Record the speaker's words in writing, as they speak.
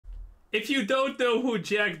If you don't know who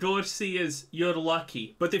Jack Dorsey is, you're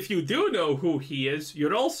lucky. But if you do know who he is,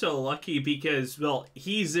 you're also lucky because, well,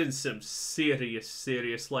 he's in some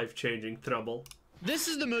serious life-changing trouble. This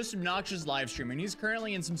is the most obnoxious live streamer, and he's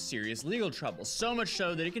currently in some serious legal trouble. So much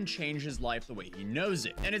so that it can change his life the way he knows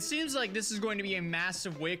it. And it seems like this is going to be a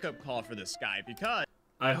massive wake-up call for this guy, because...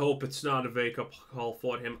 I hope it's not a wake-up call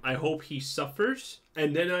for him. I hope he suffers,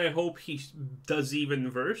 and then I hope he does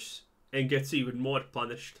even worse and gets even more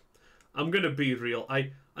punished. I'm gonna be real.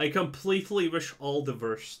 I completely wish all the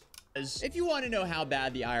worst. If you want to know how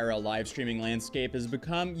bad the IRL live streaming landscape has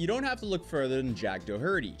become, you don't have to look further than Jack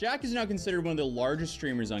Doherty. Jack is now considered one of the largest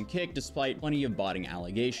streamers on Kick, despite plenty of botting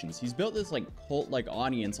allegations. He's built this like cult-like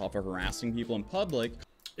audience off of harassing people in public.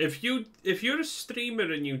 If you're a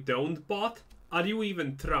streamer and you don't bot, are you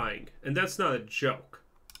even trying? And that's not a joke.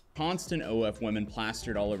 Constant OF women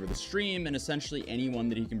plastered all over the stream, and essentially anyone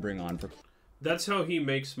that he can bring on for... That's how he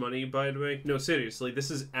makes money, by the way. No, seriously,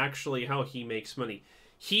 this is actually how he makes money.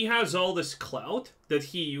 He has all this clout that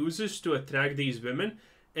he uses to attract these women,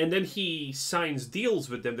 and then he signs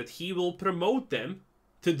deals with them that he will promote them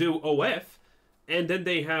to do OF, and then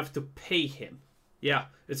they have to pay him. Yeah,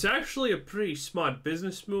 it's actually a pretty smart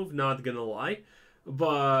business move, not gonna lie.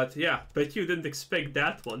 But yeah, bet you didn't expect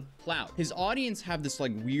that one. Clout. His audience have this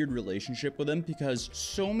like weird relationship with him because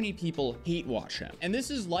so many people hate watch him. And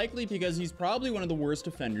this is likely because he's probably one of the worst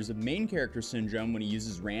offenders of main character syndrome when he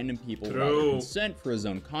uses random people without their consent for his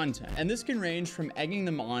own content. And this can range from egging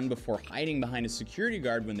them on before hiding behind a security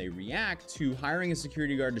guard when they react to hiring a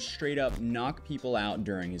security guard to straight up knock people out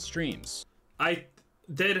during his streams.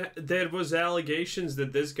 There was allegations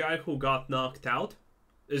that this guy who got knocked out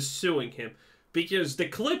is suing him. Because the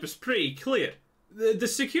clip is pretty clear. The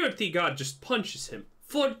security guard just punches him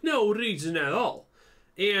for no reason at all.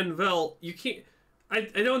 And, well, you can't... I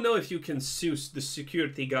don't know if you can sue the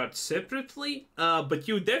security guard separately, but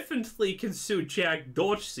you definitely can sue Jack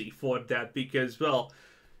Dorsey for that because, well,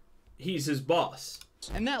 he's his boss.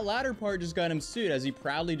 And that latter part just got him sued as he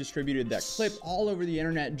proudly distributed that clip all over the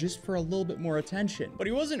internet just for a little bit more attention. But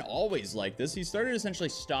he wasn't always like this. He started essentially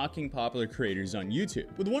stalking popular creators on YouTube.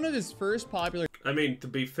 With one of his first popular... I mean, to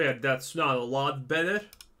be fair, that's not a lot better.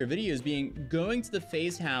 Videos being going to the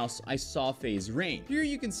FaZe house, I saw FaZe rain. Here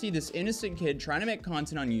you can see this innocent kid trying to make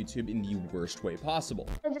content on YouTube in the worst way possible.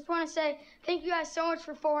 I just want to say thank you guys so much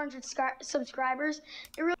for 400 subscribers.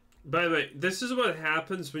 By the way, this is what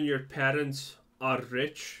happens when your parents are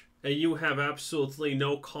rich and you have absolutely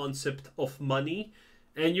no concept of money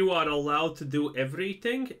and you are allowed to do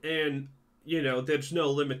everything, and you know there's no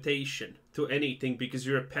limitation to anything because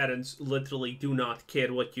your parents literally do not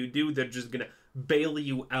care what you do. They're just gonna bail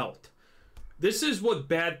you out. This is what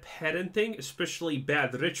bad parenting, especially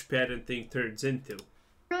bad rich parenting, turns into.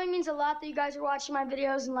 It really means a lot that you guys are watching my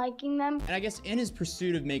videos and liking them. And I guess in his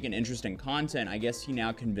pursuit of making interesting content, I guess he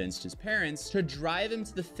now convinced his parents to drive him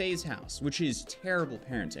to the FaZe house, which is terrible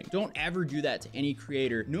parenting. Don't ever do that to any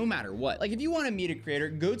creator, no matter what. Like, if you want to meet a creator,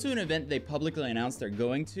 go to an event they publicly announce they're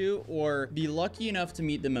going to, or be lucky enough to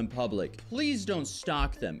meet them in public. Please don't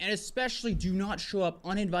stalk them, and especially do not show up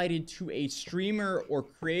uninvited to a streamer or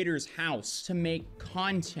creator's house to make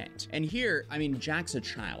content. And here, I mean, Jack's a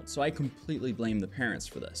child, so I completely blame the parents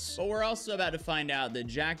for this. But we're also about to find out that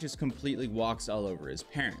Jack just completely walks all over his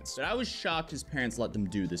parents. But I was shocked his parents let them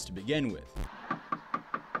do this to begin with. Oh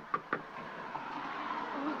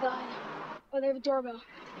my god. Oh, they have a doorbell.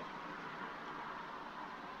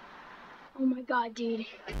 Oh my god, dude.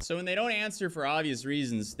 So when they don't answer for obvious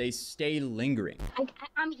reasons, they stay lingering.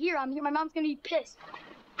 I'm here. My mom's gonna be pissed.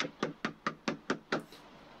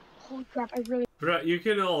 Holy crap, I really... Bro, you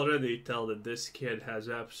can already tell that this kid has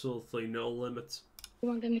absolutely no limits. I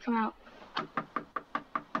want them to come out.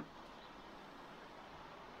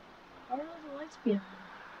 Why are the lights be on?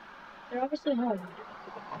 They're obviously home.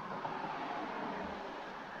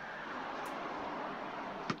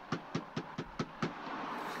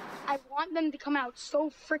 I want them to come out so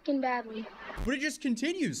freaking badly. But it just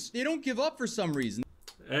continues. They don't give up for some reason.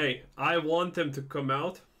 Hey, I want them to come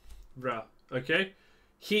out. Bruh, okay?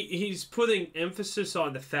 He's putting emphasis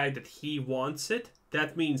on the fact that he wants it.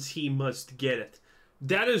 That means he must get it.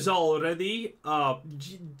 That is already,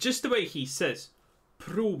 just the way he says,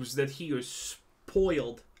 proves that he is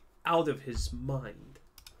spoiled out of his mind.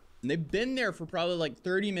 And they've been there for probably like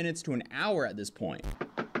 30 minutes to an hour at this point.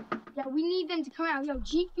 Yeah, we need them to come out. Yo,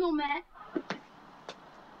 G Fuel Matt.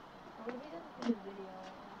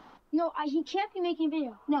 No, he can't be making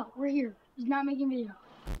video. No, we're here. He's not making video.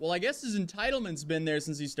 Well, I guess his entitlement's been there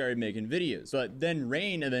since he started making videos. But then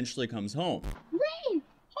Rain eventually comes home. Rain!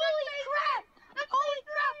 Holy crap! Holy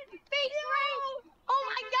crap! Face Rain! Oh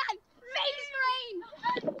my god!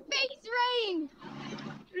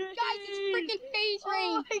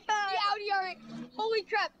 my god! The Audi R8. Holy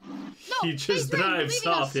crap! No, He just drives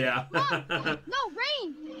off, yeah. Mom, no,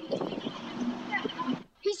 Rain!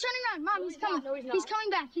 He's turning around. Mom, he's coming. No, he's coming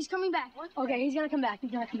back. He's coming back. Okay, he's gonna come back.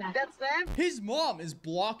 He's gonna come back. That's them? His mom is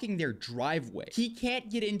blocking their driveway. He can't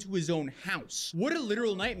get into his own house. What a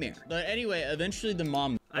literal nightmare. But anyway, eventually the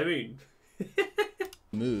mom I mean,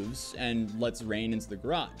 moves and lets Rain into the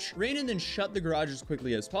garage. Rain then shut the garage as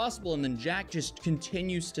quickly as possible, and then Jack just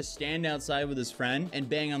continues to stand outside with his friend and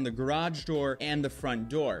bang on the garage door and the front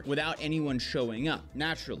door without anyone showing up.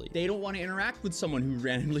 Naturally, they don't want to interact with someone who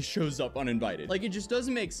randomly shows up uninvited. Like, it just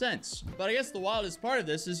doesn't make sense. But I guess the wildest part of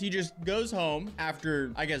this is he just goes home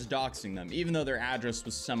after, I guess, doxing them, even though their address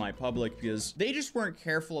was semi-public, because they just weren't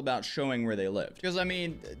careful about showing where they lived. Because, I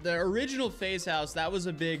mean, the original Phase House, that was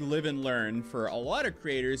a big live and learn for a lot of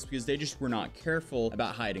creators because they just were not careful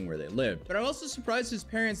about hiding where they lived. But I'm also surprised his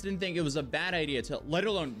parents didn't think it was a bad idea to, let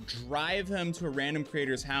alone drive him to a random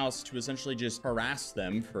creator's house to essentially just harass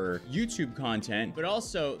them for YouTube content. But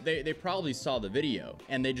also, they probably saw the video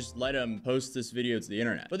and they just let him post this video to the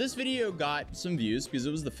internet. But this video got some views because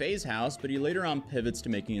it was the Phase House, but he later on pivots to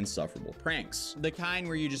making insufferable pranks. The kind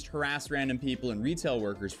where you just harass random people and retail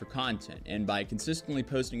workers for content. And by consistently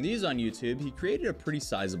posting these on YouTube, he created a pretty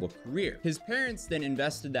sizable career. His parents then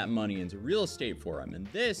invested that money into real estate for him, and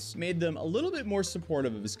this made them a little bit more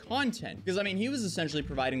supportive of his content, because I mean, he was essentially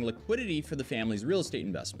providing liquidity for the family's real estate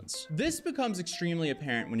investments. This becomes extremely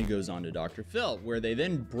apparent when he goes on to Dr. Phil, where they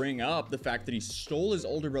then bring up the fact that he stole his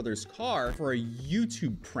older brother's car for a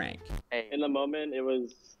YouTube prank. In the moment, it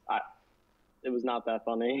was not that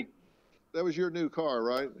funny. That was your new car,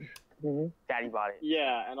 right? Daddy bought it.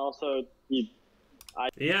 Yeah, and also he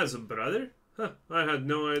has a brother? Huh, I had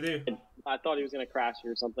no idea. I thought he was gonna crash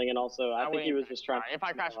or something, and also I think he was just trying. If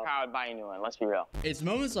I crash a car, I would buy a new one. Let's be real. It's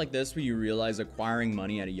moments like this where you realize acquiring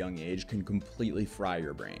money at a young age can completely fry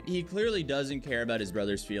your brain. He clearly doesn't care about his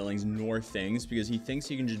brother's feelings nor things because he thinks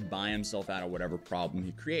he can just buy himself out of whatever problem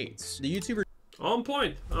he creates. The YouTuber on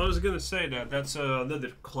point. I was gonna say that. That's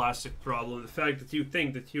another classic problem. The fact that you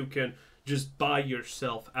think that you can just buy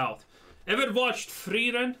yourself out. Ever watched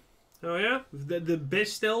Frieren? Oh yeah? The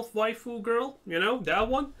best elf waifu girl? You know, that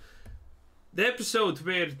one? The episode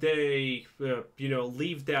where they, you know,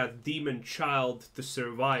 leave that demon child to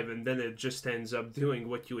survive and then it just ends up doing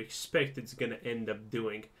what you expect it's gonna end up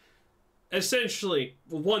doing. Essentially,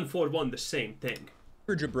 one for one, the same thing.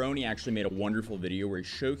 Jabroni actually made a wonderful video where he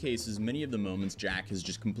showcases many of the moments Jack has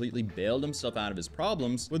just completely bailed himself out of his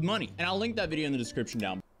problems with money. And I'll link that video in the description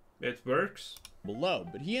down It works. below,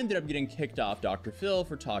 but he ended up getting kicked off Dr. Phil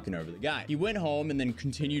for talking over the guy. He went home and then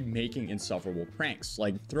continued making insufferable pranks,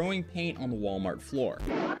 like throwing paint on the Walmart floor.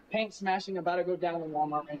 Paint smashing about to go down in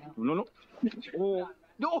Walmart right now.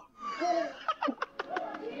 No.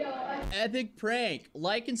 Epic prank.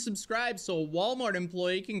 Like and subscribe so a Walmart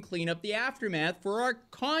employee can clean up the aftermath for our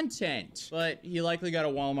content. But he likely got a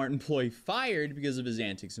Walmart employee fired because of his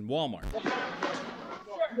antics in Walmart.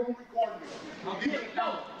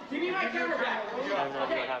 Give me my camera back.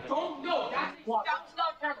 Okay, don't, no, that's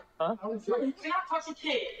not camera. Huh? You cannot touch a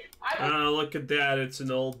kid. Look at that, it's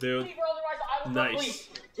an old dude. Nice.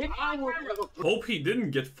 Give me my camera. Hope he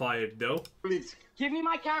didn't get fired though. Please, Give me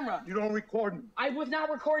my camera. you don't record me. I was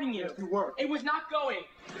not recording you. You were. It was not going.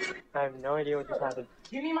 I have no idea what just happened.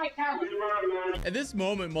 Give me my camera. And this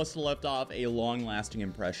moment must have left off a long-lasting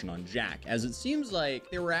impression on Jack, as it seems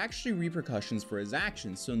like there were actually repercussions for his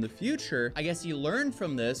actions. So in the future, I guess he learned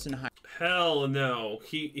from this and Hell no.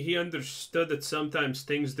 He understood that sometimes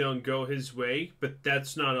things don't go his way, but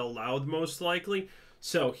that's not allowed most likely.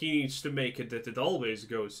 So he needs to make it that it always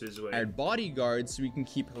goes his way. hired bodyguards so he can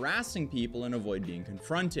keep harassing people and avoid being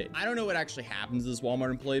confronted. I don't know what actually happens to this Walmart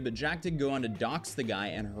employee, but Jack did go on to dox the guy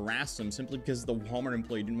and harass him simply because the Walmart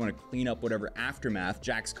employee didn't want to clean up whatever aftermath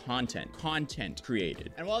Jack's content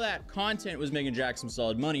created. And while that content was making Jack some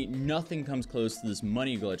solid money, nothing comes close to this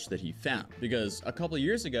money glitch that he found, because a couple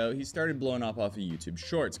years ago, he started blowing up off of YouTube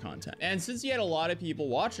Shorts content. And since he had a lot of people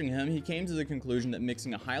watching him, he came to the conclusion that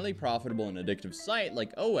mixing a highly profitable and addictive site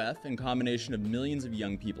like OF in combination of millions of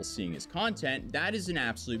young people seeing his content, that is an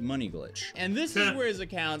absolute money glitch. And this is where his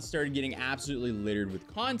account started getting absolutely littered with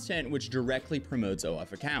content which directly promotes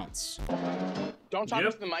OF accounts. Don't talk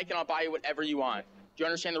into the mic and I'll buy you whatever you want. Do you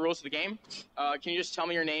understand the rules of the game? Can you just tell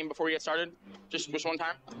me your name before we get started? Just one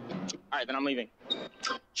time? All right, then I'm leaving.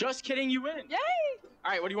 Just kidding, you win. Yay!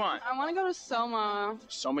 All right, what do you want? I want to go to Soma.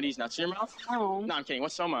 Soma D's nuts in your mouth? Oh. No, I'm kidding.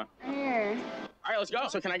 What's Soma? Here. All right, let's go.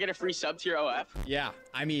 So can I get a free sub to your OF? Yeah,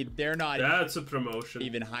 I mean, they're not That's a promotion.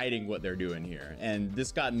 even hiding what they're doing here. And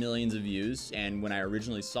this got millions of views. And when I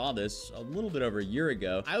originally saw this a little bit over a year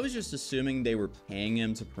ago, I was just assuming they were paying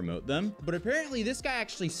him to promote them. But apparently this guy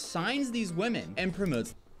actually signs these women and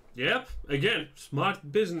promotes Yep. Again,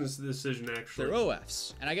 smart business decision, actually. their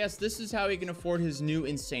OFs. And I guess this is how he can afford his new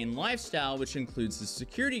insane lifestyle, which includes his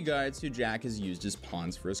security guards who Jack has used as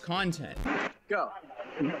pawns for his content. Go.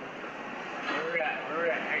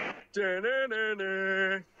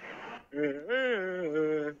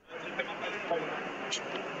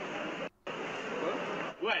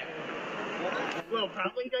 What? Well,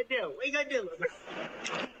 probably you gotta do. What you gotta do?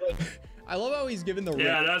 I love how he's given the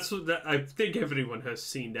Yeah, that's what I think everyone has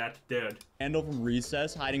seen that, dude. Randall from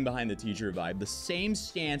Recess hiding behind the teacher vibe. The same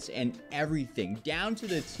stance and everything, down to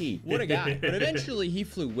the T. What a guy. But eventually, he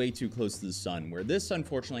flew way too close to the sun, where this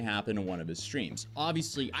unfortunately happened in one of his streams.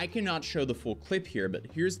 Obviously, I cannot show the full clip here, but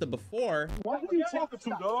here's the before. What are you talking to,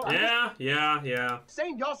 dog? Yeah.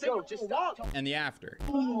 Saying y'all say just stop. And the after.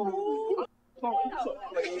 No,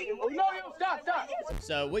 stop.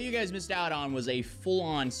 So what you guys missed out on was a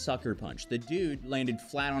full-on sucker punch. The dude landed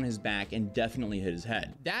flat on his back and definitely hit his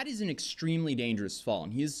head. That is an extremely dangerous fall,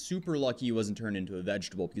 and he is super lucky he wasn't turned into a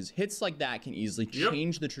vegetable, because hits like that can easily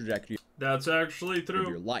change the trajectory That's actually of your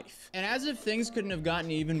true. life. And as if things couldn't have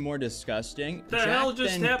gotten even more disgusting, The Jack hell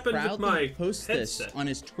just then happened with proudly my posts this headset? on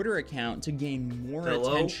his Twitter account to gain more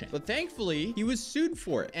Hello? attention. But thankfully, he was sued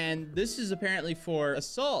for it. And this is apparently for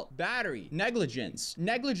assault, battery, negligence,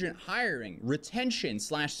 negligent hiring, retention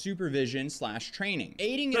 / supervision / training,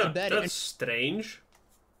 aiding and abetting. That's strange.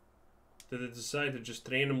 Did it decide to just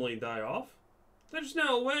randomly die off? There's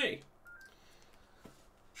no way.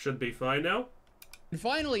 Should be fine now. And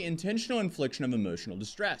finally, intentional infliction of emotional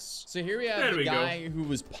distress. So here we have There the we go. guy who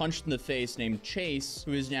was punched in the face named Chase,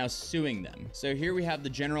 who is now suing them. So here we have the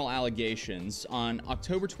general allegations on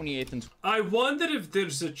October 28th and I wonder if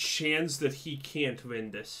there's a chance that he can't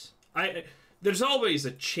win this. There's always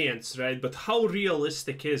a chance, right? But how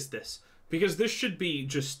realistic is this? Because this should be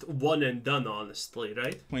just one and done, honestly,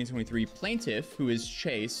 right? 2023 plaintiff, who is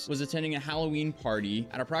Chase, was attending a Halloween party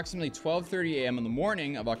at approximately 12:30 a.m. on the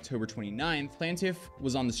morning of October 29th. Plaintiff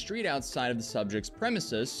was on the street outside of the subject's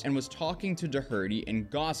premises and was talking to Doherty and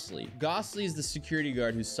Gosley. Gosley is the security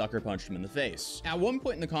guard who sucker punched him in the face. At one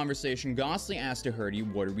point in the conversation, Gosley asked Doherty,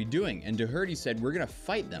 "What are we doing?" And Doherty said, "We're gonna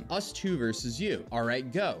fight them. Us two versus you. All right,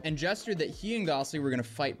 go." And gestured that he and Gosley were gonna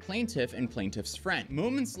fight plaintiff and plaintiff's friend.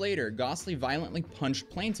 Moments later, Gosley violently punched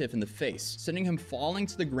plaintiff in the face, sending him falling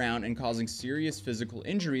to the ground and causing serious physical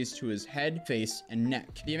injuries to his head, face, and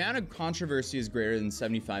neck. The amount of controversy is greater than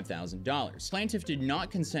 $75,000. Plaintiff did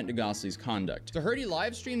not consent to Gosley's conduct. Doherty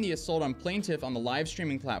live-streamed the assault on plaintiff on the live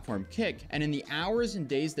streaming platform Kick, and in the hours and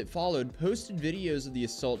days that followed, posted videos of the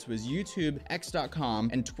assault to his YouTube,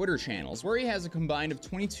 X.com, and Twitter channels, where he has a combined of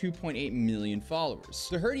 22.8 million followers.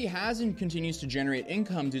 Doherty has and continues to generate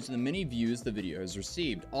income due to the many views the video has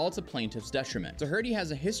received, all to plaintiff's detriment. Doherty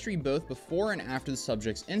has a history both before and after the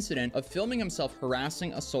subject's incident of filming himself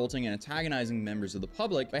harassing, assaulting, and antagonizing members of the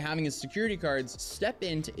public by having his security guards step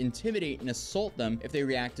in to intimidate and assault them if they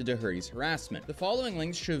reacted to Doherty's harassment. The following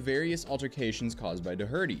links show various altercations caused by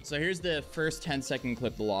Doherty. So here's the first 10-second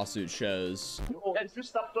clip the lawsuit shows. If you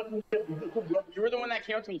stop talking, You were the one that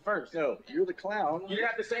came up to me first. no, you're the clown. You didn't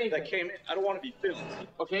have to say anything. That came in. I don't want to be filmed.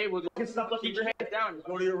 Okay, well, Stop keep your hands down.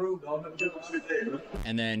 Go to your room, dog. I'm gonna sit there.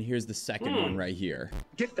 And then here's the second one right here.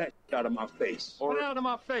 Get that out of my face. Or- Get out of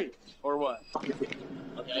my face. Or what?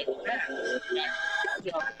 Okay.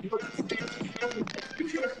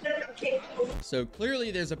 So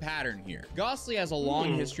clearly there's a pattern here. Gosley has a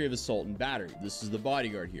long history of assault and battery. This is the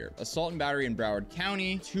bodyguard here. Assault and battery in Broward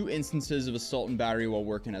County, 2 instances of assault and battery while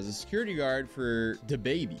working as a security guard for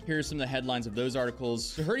DaBaby. Here's some of the headlines of those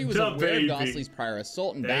articles. Doherty was aware of DaBaby. Gosley's prior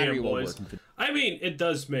assault and Damn, battery while boys. working for I mean, it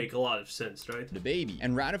does make a lot of sense, right? DaBaby,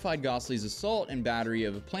 and ratified Gosley's assault and battery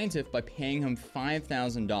of a plaintiff by paying him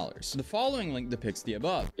 $5,000. The following link depicts the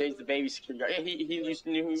above. Yeah, he's the baby security guard. Yeah, he used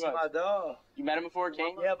to knew who he was. My dog. You met him before,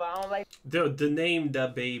 King? Yeah, but I don't like. Dude, the name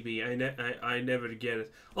DaBaby, I never get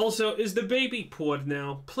it. Also, is DaBaby poor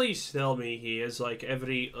now? Please tell me he is like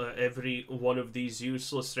every one of these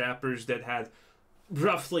useless rappers that had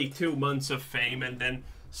roughly 2 months of fame and then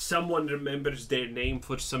someone remembers their name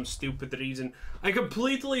for some stupid reason. I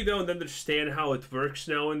completely don't understand how it works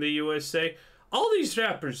now in the USA. All these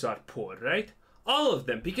rappers are poor, right? All of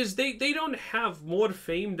them, because they don't have more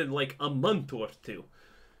fame than like a month or two.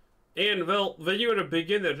 And, well, when you're a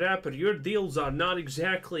beginner rapper, your deals are not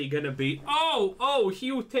exactly gonna be, oh,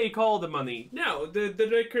 you take all the money. No, the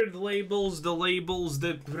record labels,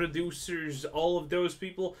 the producers, all of those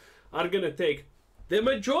people are gonna take the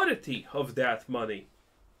majority of that money.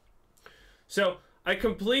 So, I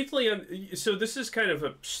completely, so this is kind of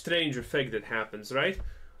a strange effect that happens, right?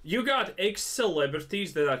 You got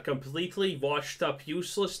ex-celebrities that are completely washed up,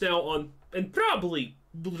 useless now on, and probably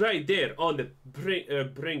right there on the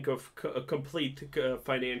brink of complete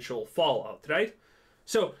financial fallout, right?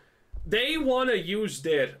 So they want to use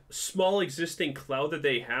their small existing clout that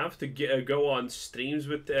they have to go on streams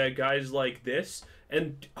with guys like this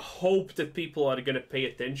and hope that people are going to pay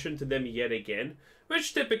attention to them yet again,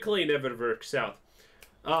 which typically never works out.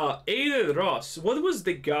 Aiden Ross, what was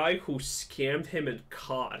the guy who scammed him in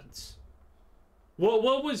cards?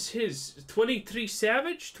 What was his? 23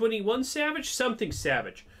 Savage? 21 Savage? Something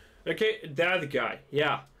Savage. Okay, that guy.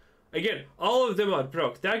 Yeah. Again, all of them are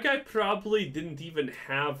broke. That guy probably didn't even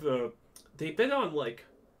have... they bet on like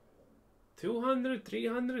 200,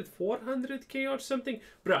 300, 400k or something.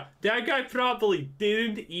 Bruh, that guy probably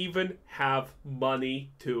didn't even have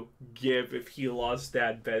money to give if he lost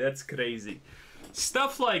that bet. That's crazy.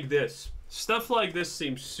 Stuff like this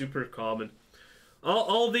seems super common.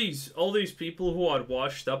 All these people who are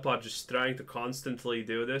washed up are just trying to constantly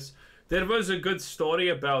do this. There was a good story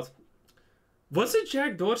about... Was it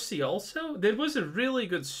Jack Dorsey also? There was a really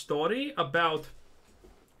good story about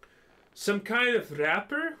some kind of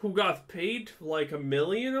rapper who got paid like $1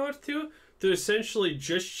 million or $2 million to essentially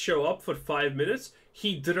just show up for 5 minutes.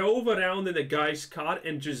 He drove around in a guy's car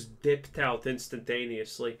and just dipped out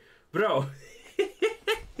instantaneously. Bro,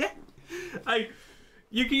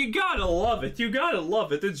 You gotta love it. You gotta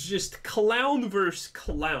love it. It's just clown versus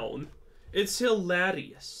clown. It's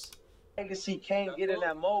hilarious. I can see Kane get in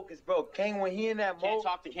that mode, cause bro, Kane when he in that mode. Can't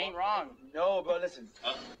talk to Kane wrong. No, bro, listen.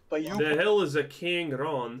 But you. The hell is a King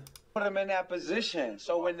Ron? Put him in that position.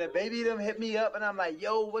 So when the baby them hit me up and I'm like,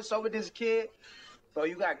 yo, what's up with this kid? Bro,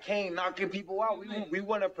 you got Kane knocking people out. We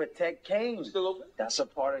want to protect Kane. Still open? That's a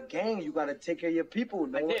part of game. You got to take care of your people.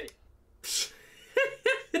 No? I did it.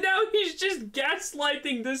 Now he's just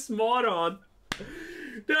gaslighting this moron.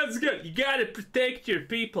 That's good. You gotta protect your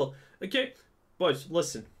people. Okay? Boys,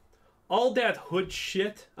 listen. All that hood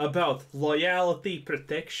shit about loyalty,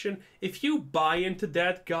 protection, if you buy into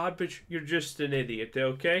that garbage, you're just an idiot,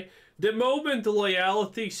 okay? The moment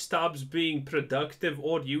loyalty stops being productive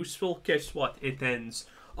or useful, guess what? It ends.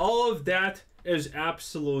 All of that is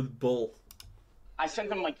absolute bull. I sent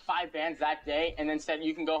them like 5 bands that day, and then said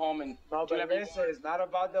you can go home and no, do whatever you want. It's not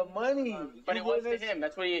about the money. But it was to him.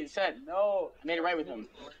 That's what he said. No, I made it right with him.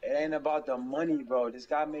 It ain't about the money, bro. This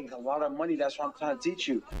guy makes a lot of money. That's what I'm trying to teach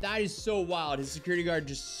you. That is so wild. His security guard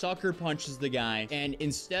just sucker punches the guy, and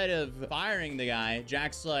instead of firing the guy,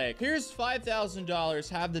 Jack's like, "Here's $5,000.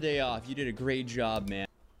 Have the day off. You did a great job, man."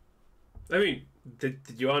 I mean, did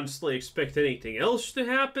you honestly expect anything else to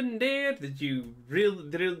happen there? Did you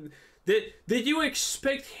really? Did you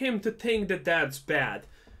expect him to think that that's bad?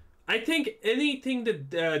 I think anything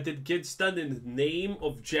that gets done in the name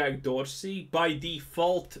of Jack Dorsey, by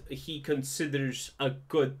default, he considers a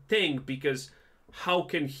good thing, because how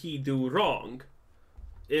can he do wrong?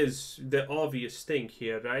 Is the obvious thing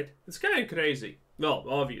here, right? It's kind of crazy. Well,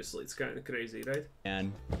 obviously, it's kind of crazy, right?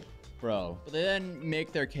 And... bro. But they then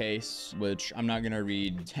make their case, which I'm not gonna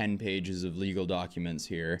read 10 pages of legal documents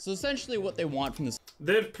here. So essentially what they want from this...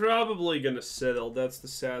 They're probably gonna settle. That's the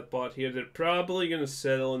sad part here. They're probably gonna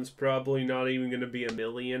settle, and it's probably not even gonna be $1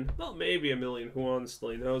 million. Well, maybe $1 million. Who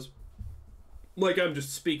honestly knows? Like, I'm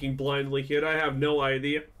just speaking blindly here. I have no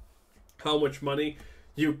idea how much money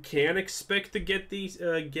you can expect to get these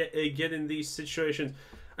get in these situations.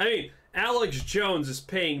 I mean, Alex Jones is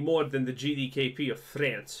paying more than the GDKP of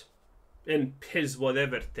France in his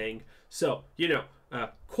whatever thing. So, you know,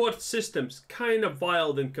 court system's kind of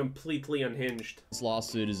wild and completely unhinged. This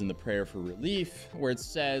lawsuit is in the prayer for relief, where it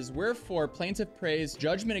says, wherefore plaintiff prays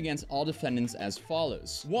judgment against all defendants as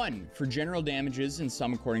follows. 1, for general damages and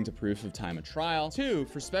some according to proof of time of trial. 2,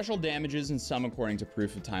 for special damages and some according to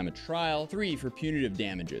proof of time of trial. 3, for punitive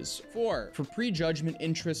damages. 4, for prejudgment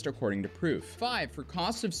interest according to proof. 5, for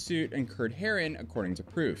cost of suit incurred herein according to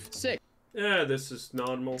proof. 6, yeah, this is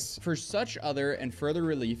normal. for such other and further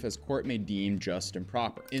relief as court may deem just and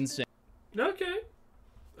proper. Insane. Okay.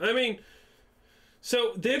 I mean,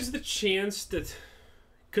 so there's the chance that,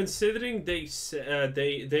 considering they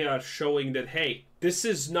are showing that, hey, this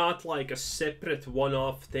is not like a separate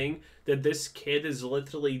one-off thing, that this kid is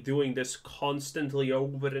literally doing this constantly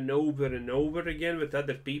over and over and over again with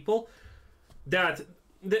other people, that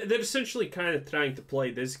they're essentially kind of trying to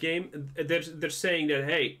play this game. They're saying that,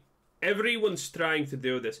 hey, everyone's trying to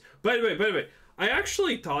do this. By the way, I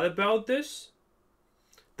actually thought about this.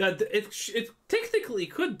 That it technically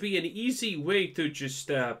could be an easy way to just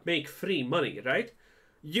make free money, right?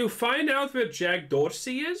 You find out where Jack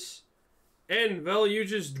Dorsey is, and, well, you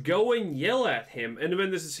just go and yell at him. And when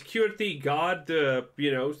the security guard,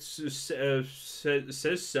 you know, says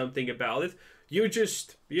something about it, you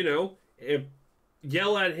just, you know,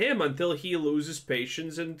 yell at him until he loses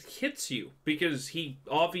patience and hits you. Because he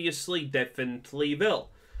obviously definitely will.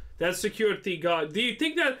 That security guard... Do you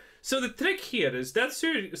think that... So the trick here is that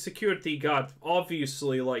security guard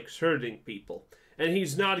obviously likes hurting people. And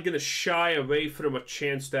he's not going to shy away from a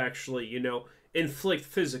chance to actually, you know, inflict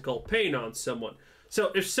physical pain on someone.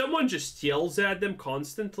 So if someone just yells at them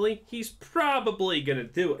constantly, he's probably going to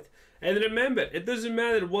do it. And remember, it doesn't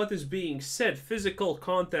matter what is being said. Physical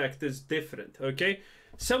contact is different, okay?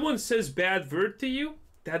 Someone says bad word to you,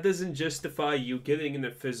 that doesn't justify you getting in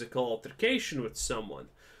a physical altercation with someone.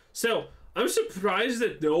 So... I'm surprised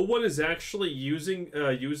that no one is actually using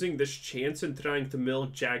this chance and trying to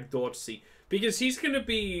milk Jack Dorsey, because he's gonna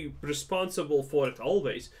be responsible for it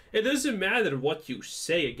always. It doesn't matter what you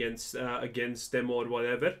say against them or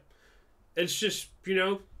whatever. It's just, you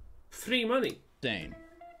know, free money. Dane.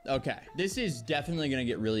 Okay, this is definitely gonna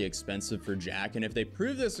get really expensive for Jack, and if they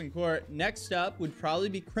prove this in court, next up would probably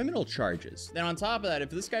be criminal charges. Then on top of that, if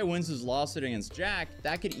this guy wins his lawsuit against Jack,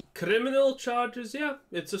 that could criminal charges, yeah,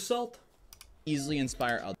 it's assault. Easily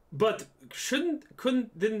inspire others. But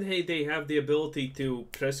didn't they have the ability to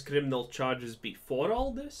press criminal charges before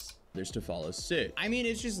all this? There's to follow suit. I mean,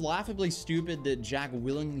 it's just laughably stupid that Jack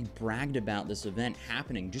willingly bragged about this event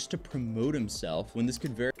happening just to promote himself when this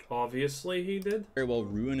could very obviously he did very well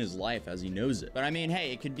ruin his life as he knows it. But I mean,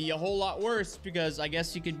 hey, it could be a whole lot worse, because I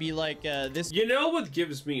guess you could be like this. You know what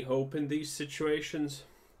gives me hope in these situations?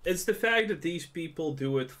 It's the fact that these people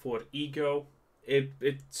do it for ego.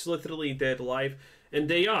 It's literally their life, and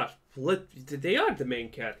they are the main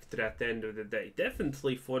character at the end of the day.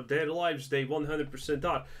 Definitely for their lives, they 100%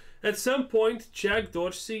 are. At some point, Jack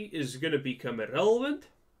Dorsey is gonna become irrelevant,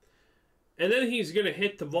 and then he's gonna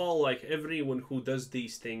hit the wall like everyone who does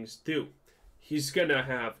these things do. He's gonna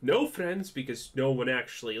have no friends because no one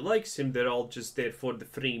actually likes him. They're all just there for the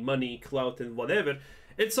free money, clout, and whatever.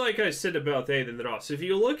 It's like I said about Aiden Ross. If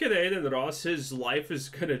you look at Aiden Ross, his life is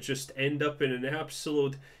gonna just end up in an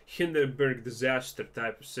absolute Hindenburg disaster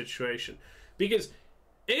type of situation. Because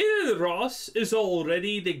Aiden Ross is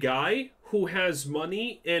already the guy who has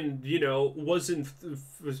money and, you know, was in,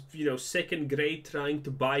 you know, second grade trying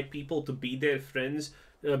to buy people to be their friends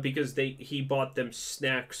because he bought them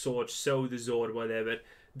snacks or sodas or whatever.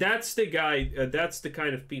 That's the guy, that's the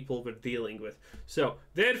kind of people we're dealing with. So,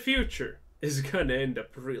 their future is gonna end up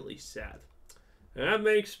really sad. That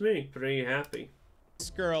makes me pretty happy. This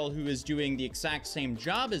girl who is doing the exact same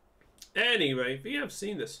job as... Anyway, we have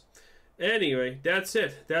seen this. Anyway, that's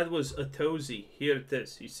it. That was Atozy. Here it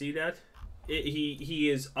is. You see that? He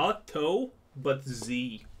is Ato, but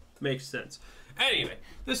Z. Makes sense. Anyway,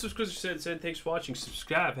 this was Chris Said. Thanks for watching.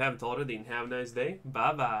 Subscribe if you haven't already, and have a nice day.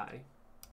 Bye-bye.